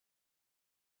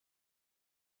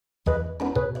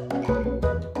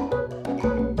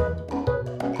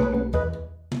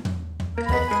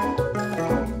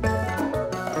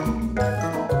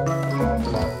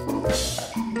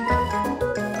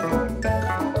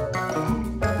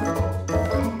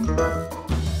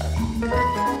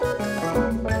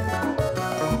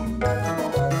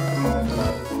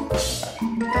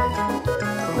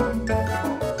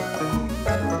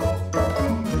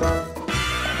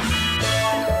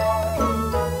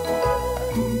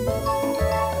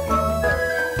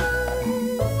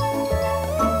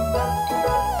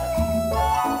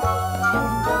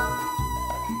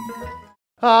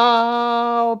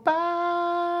All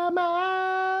by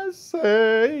myself,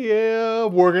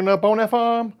 working up on that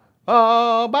farm.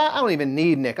 I don't even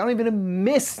need Nick. I don't even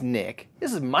miss Nick.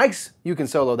 This is Mike's. You can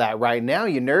solo that right now,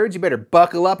 you nerds. You better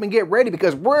buckle up and get ready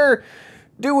because we're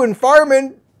doing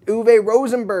farming Uwe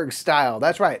Rosenberg style.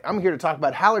 That's right. I'm here to talk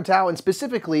about Hallertau, and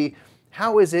specifically,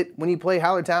 how is it when you play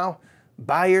Hallertau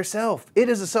by yourself? It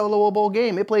is a soloable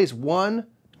game. It plays 1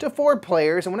 to 4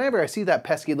 players, and whenever I see that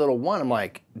pesky little 1, I'm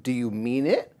like, do you mean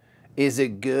it? Is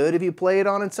it good if you play it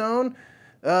on its own?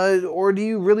 Or do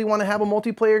you really want to have a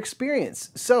multiplayer experience?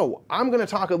 So I'm going to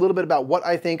talk a little bit about what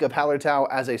I think of Hallertau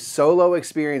as a solo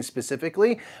experience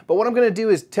specifically, but what I'm going to do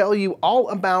is tell you all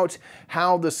about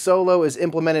how the solo is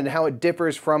implemented and how it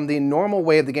differs from the normal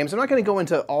way of the game. So I'm not going to go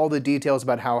into all the details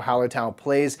about how Hallertau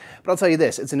plays, but I'll tell you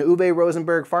this. It's an Uwe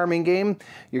Rosenberg farming game.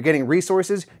 You're getting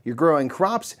resources, you're growing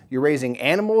crops, you're raising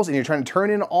animals, and you're trying to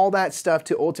turn in all that stuff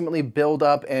to ultimately build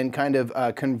up and kind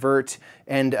of convert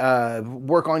and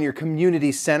work on your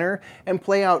community center and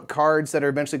play out cards that are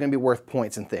eventually going to be worth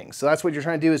points and things. So that's what you're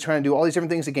trying to do, is trying to do all these different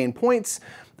things to gain points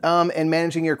and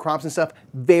managing your crops and stuff.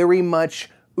 Very much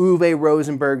Uwe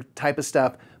Rosenberg type of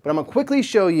stuff. But I'm going to quickly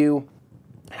show you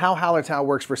how Hallertau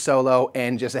works for solo,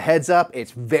 and just a heads up,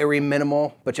 it's very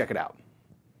minimal, but check it out.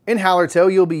 In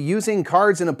Hallertau, you'll be using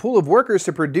cards in a pool of workers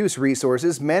to produce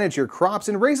resources, manage your crops,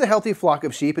 and raise a healthy flock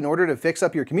of sheep in order to fix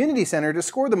up your community center to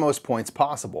score the most points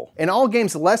possible. In all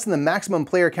games less than the maximum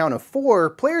player count of 4,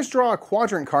 players draw a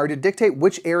quadrant card to dictate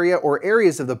which area or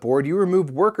areas of the board you remove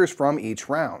workers from each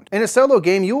round. In a solo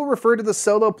game, you will refer to the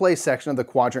solo play section of the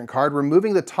quadrant card,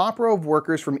 removing the top row of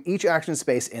workers from each action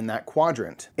space in that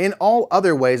quadrant. In all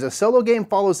other ways, a solo game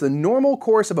follows the normal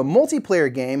course of a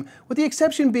multiplayer game, with the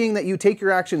exception being that you take your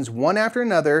actions one after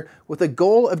another with the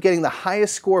goal of getting the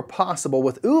highest score possible,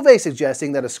 with Uwe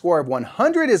suggesting that a score of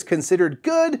 100 is considered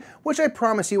good, which I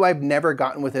promise you I've never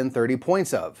gotten within 30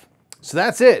 points of. So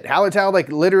that's it. Hallertau like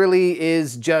literally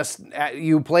is just,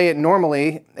 you play it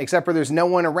normally, except for there's no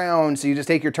one around, so you just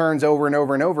take your turns over and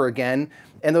over and over again.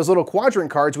 And those little quadrant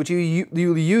cards, which you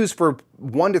use for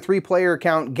 1 to 3 player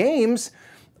count games,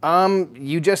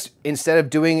 you just, instead of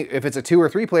doing, if it's a 2 or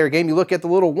 3 player game, you look at the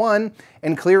little 1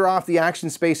 and clear off the action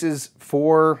spaces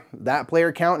for that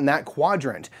player count in that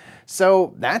quadrant.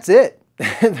 So that's it.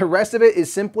 The rest of it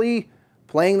is simply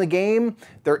playing the game.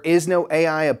 There is no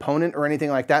AI opponent or anything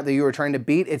like that that you are trying to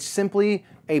beat. It's simply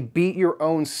a beat your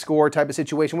own score type of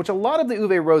situation, which a lot of the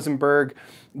Uwe Rosenberg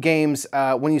games,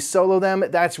 when you solo them,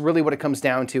 that's really what it comes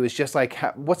down to. It's just like,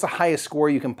 what's the highest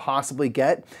score you can possibly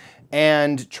get?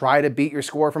 And try to beat your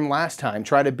score from last time.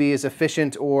 Try to be as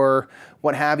efficient or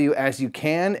what have you as you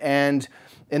can. And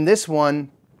in this one,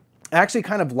 I actually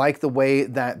kind of like the way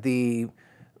that the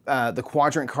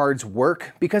quadrant cards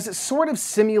work, because it sort of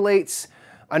simulates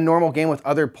a normal game with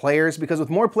other players, because with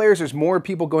more players, there's more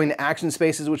people going to action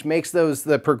spaces, which makes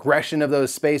the progression of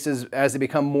those spaces, as they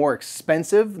become more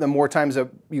expensive, the more times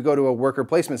you go to a worker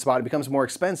placement spot, it becomes more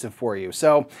expensive for you.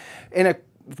 So in a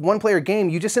 1-player game,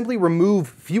 you just simply remove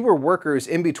fewer workers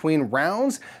in between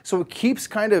rounds, so it keeps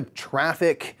kind of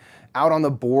traffic out on the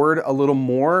board a little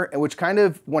more, which kind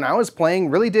of, when I was playing,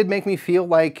 really did make me feel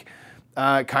like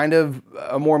kind of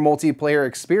a more multiplayer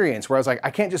experience, where I was like, I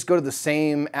can't just go to the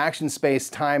same action space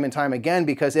time and time again,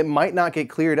 because it might not get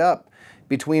cleared up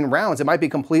between rounds. It might be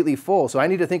completely full. So I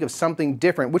need to think of something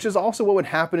different, which is also what would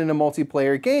happen in a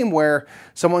multiplayer game, where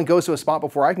someone goes to a spot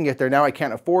before I can get there. Now I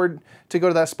can't afford to go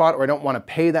to that spot, or I don't want to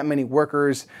pay that many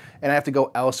workers and I have to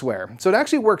go elsewhere. So it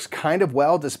actually works kind of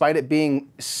well, despite it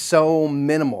being so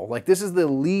minimal. Like, this is the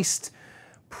least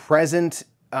present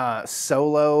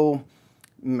solo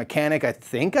mechanic I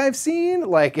think I've seen.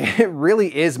 Like, it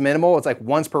really is minimal. It's like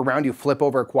once per round you flip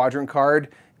over a quadrant card,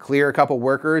 clear a couple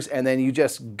workers, and then you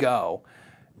just go.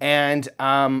 And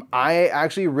I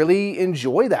actually really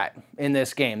enjoy that in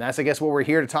this game. That's, I guess, what we're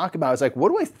here to talk about. Is like, what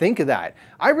do I think of that?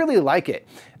 I really like it.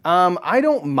 I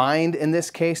don't mind in this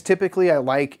case. Typically, I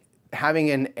like having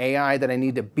an AI that I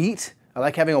need to beat. I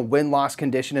like having a win-loss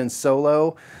condition in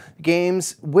solo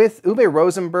games. With Uwe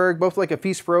Rosenberg, both like A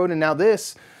Feast for Odin and now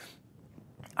this,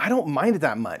 I don't mind it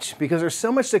that much, because there's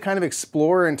so much to kind of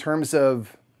explore in terms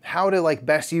of how to like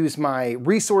best use my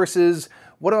resources.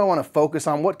 What do I want to focus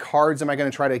on? What cards am I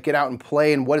going to try to get out and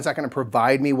play? And what is that going to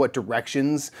provide me? What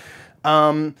directions?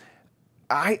 I'm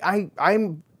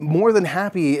more than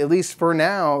happy, at least for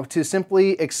now, to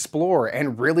simply explore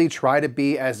and really try to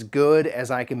be as good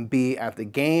as I can be at the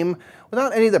game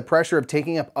without any of the pressure of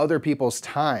taking up other people's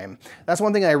time. That's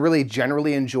one thing I really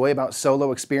generally enjoy about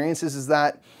solo experiences, is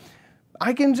that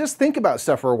I can just think about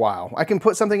stuff for a while. I can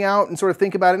put something out and sort of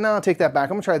think about it. No, I'll take that back.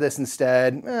 I'm gonna try this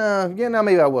instead. Yeah, no,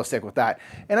 maybe I will stick with that.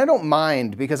 And I don't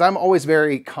mind because I'm always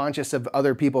very conscious of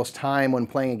other people's time when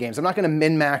playing games. I'm not gonna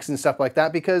min-max and stuff like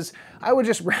that because I would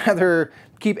just rather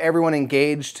keep everyone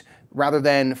engaged rather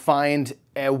than find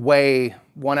a way,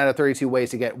 1 out of 32 ways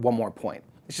to get 1 more point.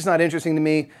 It's just not interesting to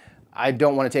me. I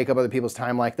don't want to take up other people's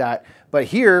time like that. But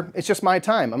here, it's just my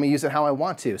time. I'm gonna use it how I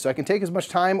want to. So I can take as much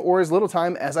time or as little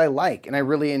time as I like, and I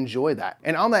really enjoy that.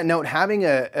 And on that note, having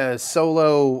a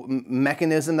solo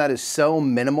mechanism that is so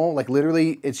minimal, like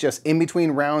literally it's just in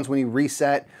between rounds when you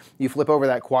reset, you flip over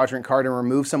that quadrant card and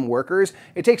remove some workers.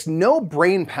 It takes no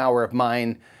brain power of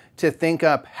mine to think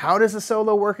up, how does a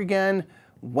solo work again?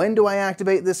 When do I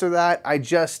activate this or that? I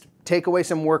just take away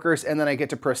some workers and then I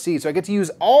get to proceed. So I get to use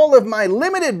all of my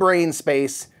limited brain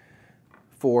space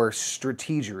for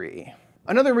strategery.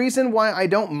 Another reason why I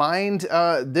don't mind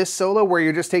this solo where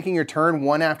you're just taking your turn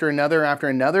one after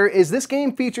another is this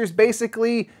game features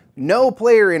basically no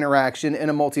player interaction in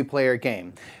a multiplayer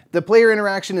game. The player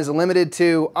interaction is limited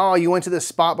to, oh, you went to this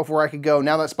spot before I could go.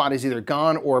 Now that spot is either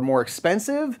gone or more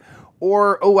expensive,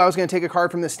 or, oh, I was gonna take a card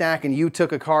from the stack and you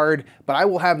took a card, but I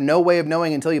will have no way of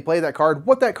knowing until you play that card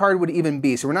what that card would even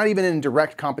be. So we're not even in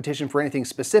direct competition for anything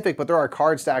specific, but there are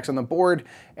card stacks on the board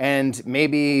and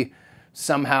maybe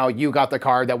somehow you got the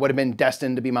card that would have been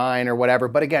destined to be mine or whatever.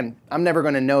 But again, I'm never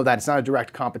gonna know that. It's not a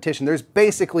direct competition. There's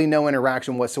basically no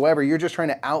interaction whatsoever. You're just trying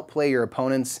to outplay your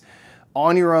opponents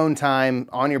on your own time,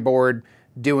 on your board,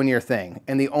 doing your thing.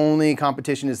 And the only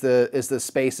competition is the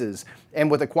spaces.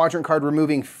 And with a quadrant card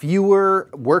removing fewer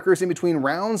workers in between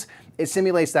rounds, it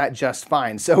simulates that just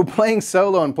fine. So playing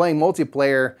solo and playing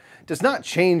multiplayer does not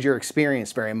change your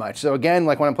experience very much. So again,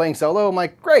 like when I'm playing solo, I'm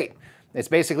like, great. It's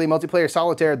basically multiplayer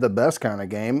solitaire, the best kind of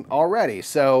game already.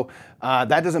 So that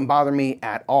doesn't bother me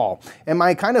at all. And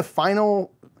my kind of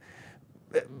final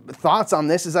thoughts on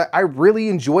this is that I really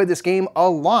enjoy this game a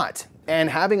lot. And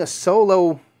having a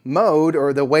solo mode,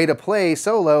 or the way to play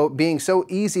solo, being so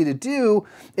easy to do,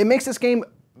 it makes this game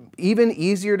even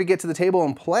easier to get to the table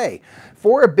and play.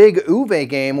 For a big Uwe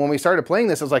game, when we started playing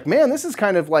this, I was like, man, this is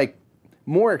kind of like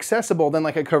more accessible than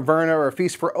like a Caverna or a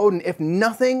Feast for Odin, if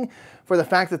nothing for the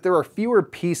fact that there are fewer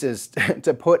pieces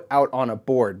to put out on a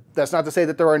board. That's not to say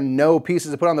that there are no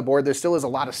pieces to put on the board. There still is a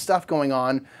lot of stuff going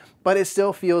on, but it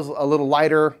still feels a little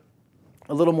lighter,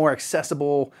 a little more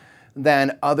accessible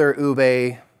than other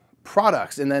Uwe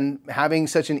products. And then having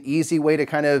such an easy way to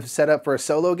kind of set up for a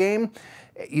solo game,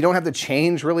 you don't have to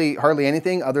change really hardly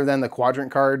anything other than the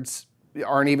quadrant cards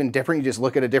aren't even different. You just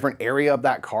look at a different area of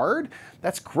that card.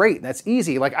 That's great. That's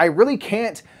easy. Like, I really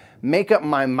can't make up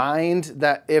my mind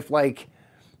that if like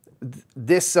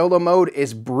this solo mode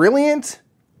is brilliant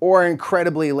or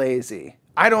incredibly lazy.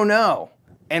 I don't know.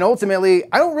 And ultimately,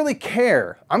 I don't really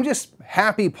care. I'm just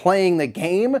happy playing the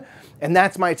game, and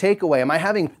that's my takeaway. Am I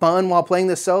having fun while playing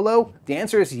this solo? The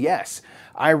answer is yes.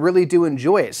 I really do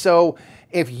enjoy it. So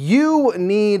if you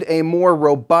need a more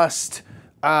robust,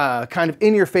 kind of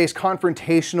in-your-face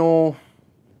confrontational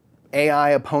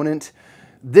AI opponent,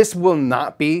 this will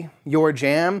not be your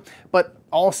jam. But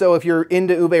also, if you're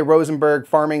into Uwe Rosenberg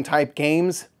farming type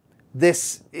games,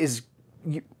 this is...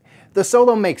 The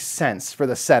solo makes sense for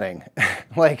the setting.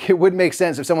 Like, it would make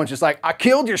sense if someone's just like, I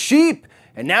killed your sheep,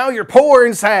 and now you're poor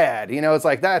and sad. You know, it's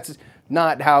like, that's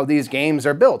not how these games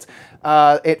are built.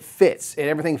 It fits, and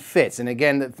everything fits. And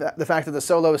again, the fact that the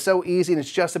solo is so easy, and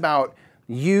it's just about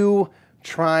you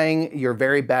trying your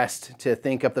very best to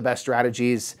think up the best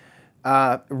strategies,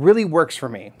 really works for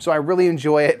me. So I really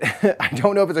enjoy it. I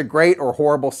don't know if it's a great or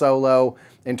horrible solo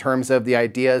in terms of the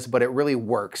ideas, but it really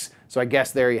works. So I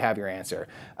guess there you have your answer.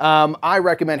 I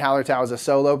recommend Hallertau as a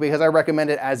solo because I recommend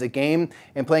it as a game,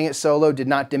 and playing it solo did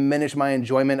not diminish my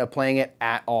enjoyment of playing it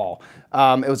at all.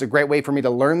 It was a great way for me to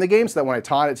learn the game so that when I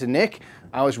taught it to Nick,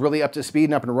 I was really up to speed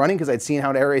and up and running because I'd seen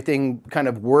how everything kind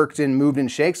of worked and moved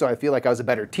and shake, so I feel like I was a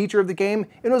better teacher of the game.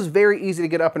 It was very easy to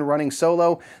get up and running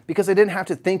solo because I didn't have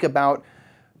to think about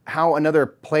how another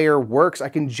player works. I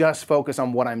can just focus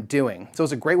on what I'm doing. So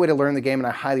it's a great way to learn the game, and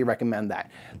I highly recommend that.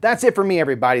 That's it for me,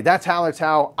 everybody. That's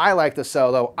Hallertau. I like the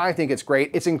solo. I think it's great.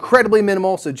 It's incredibly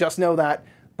minimal, so just know that,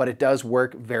 but it does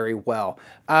work very well.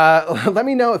 Let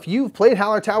me know if you've played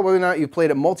Hallertau, whether or not you've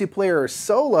played it multiplayer or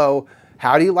solo.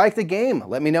 How do you like the game?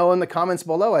 Let me know in the comments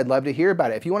below. I'd love to hear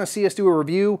about it. If you want to see us do a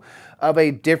review of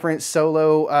a different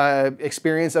solo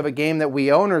experience of a game that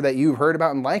we own or that you've heard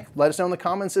about and like, let us know in the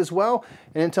comments as well.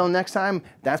 And until next time,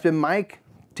 that's been Mike,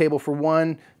 Table for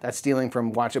One. That's stealing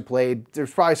from Watch It Played.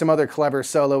 There's probably some other clever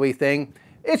solo-y thing.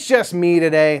 It's just me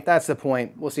today. That's the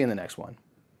point. We'll see you in the next one.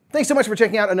 Thanks so much for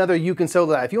checking out another You Can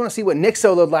Solo That. If you want to see what Nick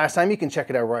soloed last time, you can check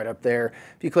it out right up there.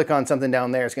 If you click on something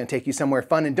down there, it's going to take you somewhere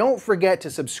fun. And don't forget to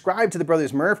subscribe to the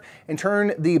Brothers Murph and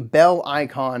turn the bell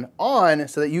icon on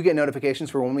so that you get notifications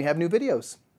for when we have new videos.